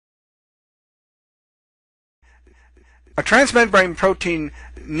A transmembrane protein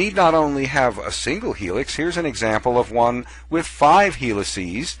need not only have a single helix. Here's an example of one with 5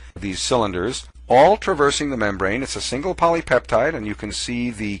 helices, these cylinders, all traversing the membrane. It's a single polypeptide, and you can see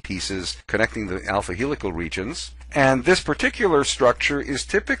the pieces connecting the alpha helical regions. And this particular structure is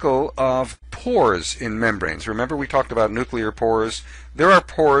typical of pores in membranes. Remember, we talked about nuclear pores. There are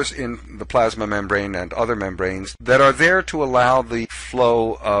pores in the plasma membrane and other membranes that are there to allow the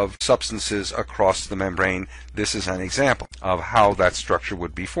flow of substances across the membrane. This is an example of how that structure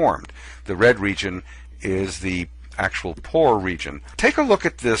would be formed. The red region is the actual pore region. Take a look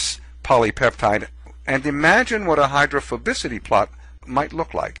at this polypeptide and imagine what a hydrophobicity plot might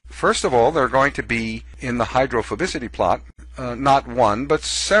look like. First of all, there are going to be in the hydrophobicity plot not one but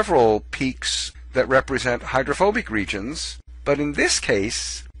several peaks that represent hydrophobic regions, but in this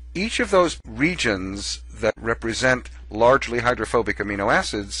case each of those regions that represent largely hydrophobic amino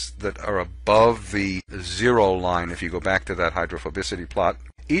acids that are above the 0 line, if you go back to that hydrophobicity plot,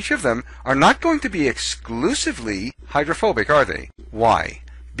 each of them are not going to be exclusively hydrophobic, are they? Why?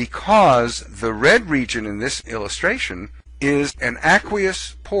 Because the red region in this illustration is an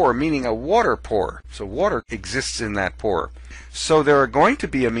aqueous pore, meaning a water pore. So water exists in that pore. So there are going to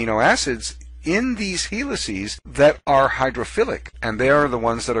be amino acids in these helices that are hydrophilic, and they are the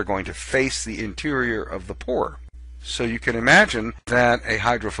ones that are going to face the interior of the pore. So you can imagine that a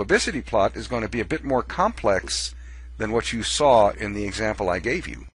hydrophobicity plot is going to be a bit more complex than what you saw in the example I gave you.